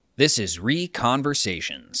This is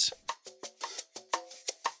ReConversations.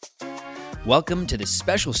 Welcome to this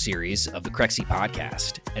special series of the Realty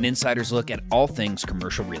podcast, an insider's look at all things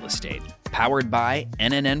commercial real estate, powered by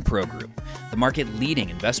NNN Pro Group, the market-leading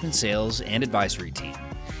investment sales and advisory team.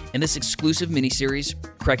 In this exclusive miniseries,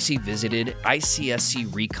 Crexy visited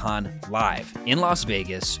ICSC Recon live in Las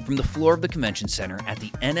Vegas from the floor of the convention center at the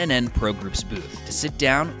NNN Pro Group's booth to sit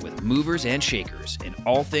down with movers and shakers in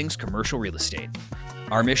all things commercial real estate.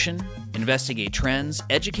 Our mission? Investigate trends,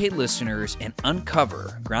 educate listeners, and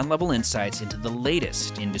uncover ground-level insights into the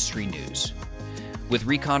latest industry news. With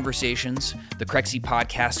ReConversations, the Crexy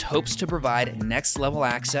podcast hopes to provide next-level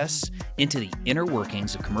access into the inner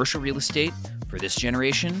workings of commercial real estate for this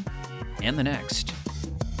generation and the next.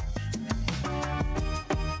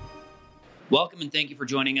 Welcome and thank you for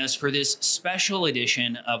joining us for this special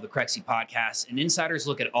edition of the Crexy podcast, an insider's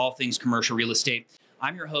look at all things commercial real estate.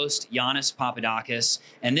 I'm your host, Giannis Papadakis,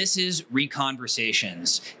 and this is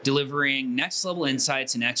ReConversations, delivering next-level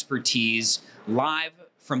insights and expertise live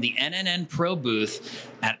from the NNN Pro booth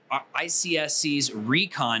at ICSC's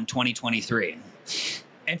Recon 2023.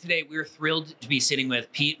 And today, we're thrilled to be sitting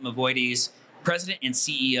with Pete Mavoides, President and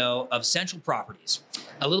CEO of Central Properties.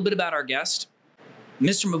 A little bit about our guest.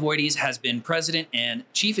 Mr. Mavoides has been President and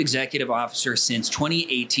Chief Executive Officer since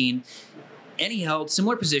 2018, and he held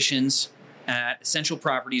similar positions at Central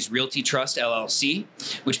Properties Realty Trust, LLC,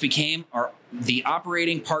 which became the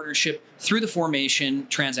operating partnership through the formation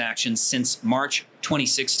transactions since March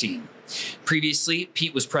 2016. Previously,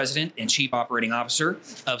 Pete was President and Chief Operating Officer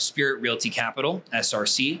of Spirit Realty Capital,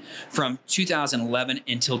 SRC, from 2011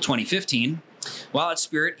 until 2015. While at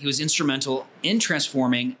Spirit, he was instrumental in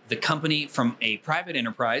transforming the company from a private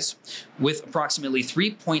enterprise with approximately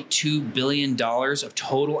 $3.2 billion of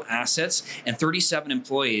total assets and 37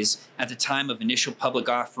 employees at the time of initial public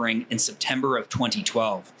offering in September of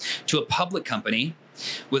 2012 to a public company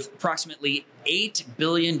with approximately $8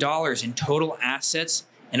 billion in total assets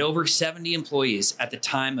and over 70 employees at the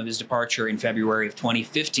time of his departure in February of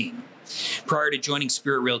 2015. Prior to joining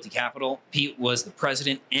Spirit Realty Capital, Pete was the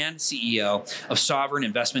president and CEO of Sovereign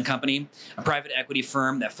Investment Company, a private equity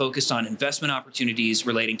firm that focused on investment opportunities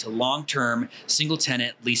relating to long-term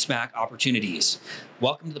single-tenant leaseback opportunities.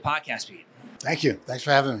 Welcome to the podcast, Pete. Thank you. Thanks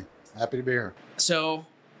for having me. Happy to be here. So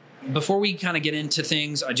before we kind of get into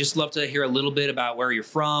things, I'd just love to hear a little bit about where you're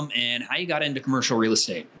from and how you got into commercial real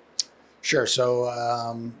estate. Sure. So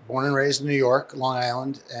born and raised in New York, Long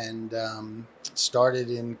Island, and started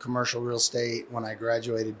in commercial real estate when I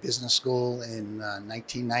graduated business school in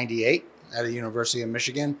 1998 at the University of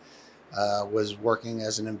Michigan. Was working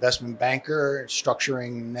as an investment banker,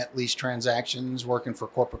 structuring net lease transactions, working for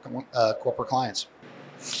corporate clients.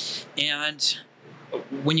 And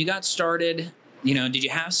when you got started, did you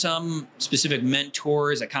have some specific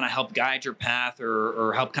mentors that kind of helped guide your path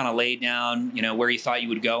or help kind of lay down, where you thought you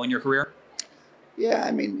would go in your career? Yeah,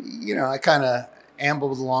 I mean, I kind of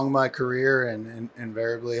ambled along my career and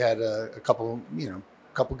invariably had a couple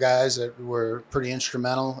guys that were pretty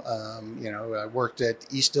instrumental. I worked at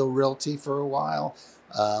East Hill Realty for a while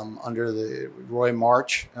under the Roy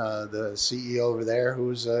March, the CEO over there, who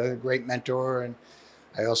was a great mentor. And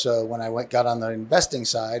I also, when I got on the investing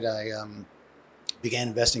side, I began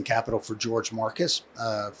investing capital for George Marcus,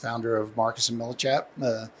 founder of Marcus and Millichap,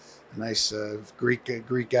 a nice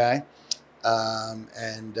Greek guy.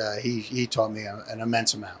 And he taught me an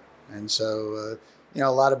immense amount. And so, a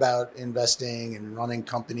lot about investing and running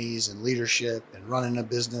companies and leadership and running a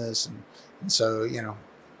business. And so,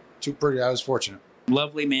 I was fortunate.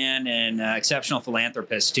 Lovely man and exceptional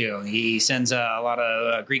philanthropist, too. He sends a lot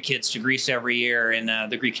of Greek kids to Greece every year in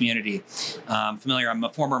the Greek community. Familiar, I'm a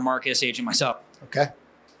former Marcus agent myself. Okay.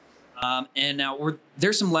 And now, were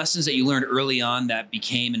there some lessons that you learned early on that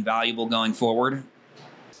became invaluable going forward?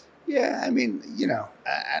 Yeah, I mean,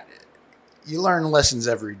 you learn lessons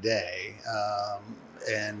every day,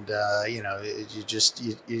 you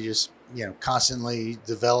just constantly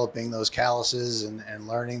developing those calluses and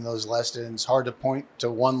learning those lessons. Hard to point to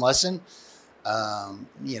one lesson.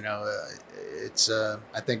 It's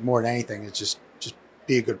I think more than anything, it's just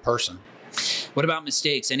be a good person. What about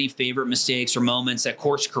mistakes? Any favorite mistakes or moments that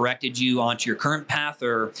course corrected you onto your current path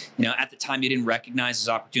or, at the time you didn't recognize as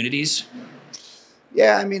opportunities?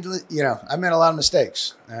 Yeah, I mean, I made a lot of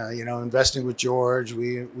mistakes. Investing with George,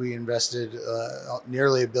 we invested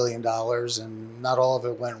nearly $1 billion, and not all of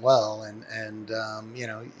it went well. And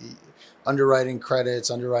underwriting credits,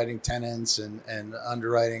 underwriting tenants, and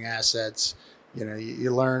underwriting assets.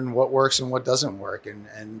 You learn what works and what doesn't work,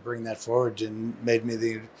 and bring that forward, and made me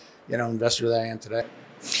the investor that I am today.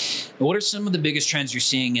 What are some of the biggest trends you're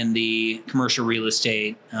seeing in the commercial real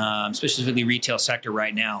estate, specifically retail sector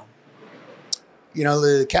right now?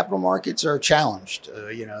 The capital markets are challenged.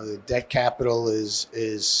 The debt capital is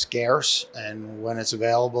scarce, and when it's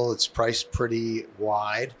available, it's priced pretty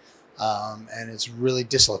wide, and it's really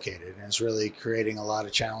dislocated, and it's really creating a lot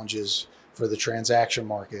of challenges for the transaction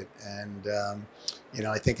market. And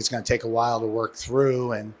I think it's going to take a while to work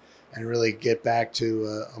through and really get back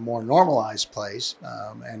to a more normalized place.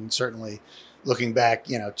 And certainly, looking back,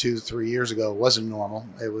 2-3 years ago, it wasn't normal.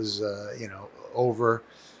 It was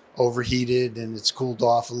overheated, and it's cooled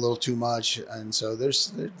off a little too much, and so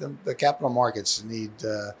the capital markets need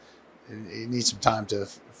some time to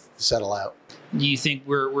settle out. Do you think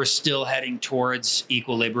we're still heading towards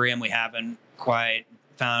equilibrium? We haven't quite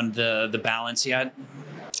found the balance yet.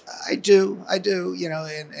 I do,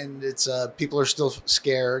 and it's people are still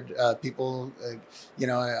scared. People,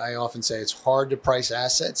 I often say it's hard to price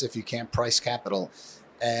assets if you can't price capital.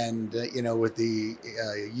 And, with the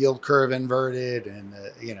yield curve inverted and,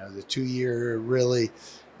 the 2-year really,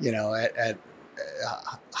 at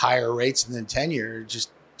higher rates than 10-year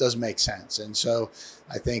just doesn't make sense. And so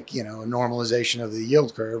I think, a normalization of the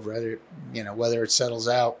yield curve, whether it settles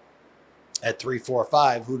out at 3, 4,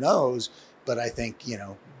 5, who knows? But I think,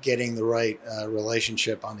 getting the right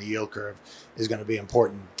relationship on the yield curve is going to be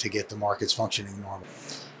important to get the markets functioning normal.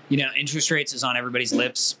 Interest rates is on everybody's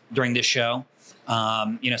lips during this show.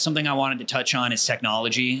 Something I wanted to touch on is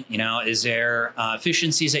technology. Is there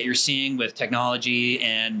efficiencies that you're seeing with technology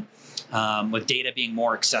and with data being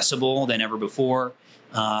more accessible than ever before?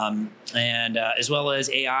 And as well as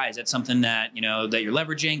AI, is that something that, that you're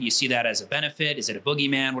leveraging? Do you see that as a benefit? Is it a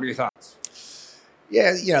boogeyman? What are your thoughts?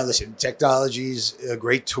 Yeah, listen, technology is a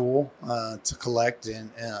great tool to collect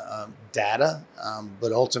data,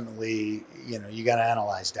 but ultimately, you got to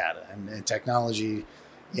analyze data, and technology,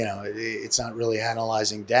 it's not really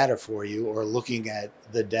analyzing data for you or looking at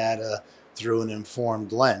the data through an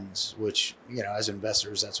informed lens, which, as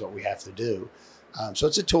investors, that's what we have to do. So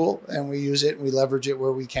it's a tool, and we use it and we leverage it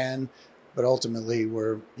where we can, but ultimately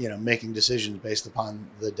we're, making decisions based upon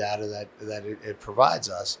the data that it provides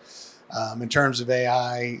us. In terms of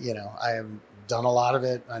AI, I have done a lot of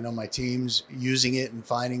it. I know my team's using it and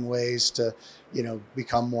finding ways to,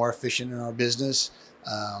 become more efficient in our business.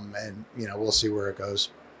 And we'll see where it goes.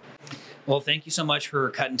 Well, thank you so much for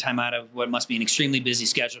cutting time out of what must be an extremely busy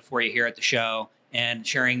schedule for you here at the show and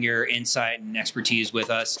sharing your insight and expertise with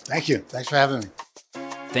us. Thank you. Thanks for having me.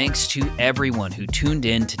 Thanks to everyone who tuned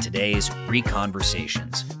in to today's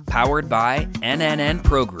ReConversations, powered by NNN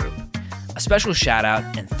Pro Group. A special shout out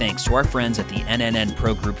and thanks to our friends at the NNN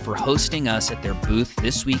Pro Group for hosting us at their booth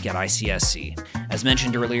this week at ICSC. As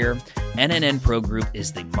mentioned earlier, NNN Pro Group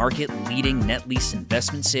is the market-leading net lease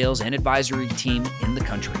investment sales and advisory team in the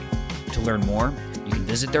country. To learn more, you can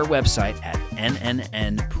visit their website at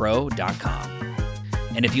nnnpro.com.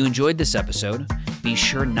 And if you enjoyed this episode, be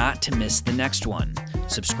sure not to miss the next one.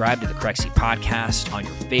 Subscribe to the Crexy Podcast on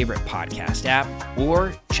your favorite podcast app,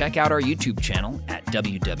 or check out our YouTube channel at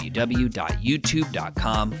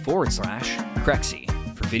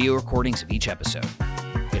www.youtube.com/Crexy for video recordings of each episode.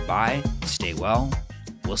 Goodbye, stay well,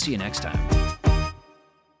 we'll see you next time.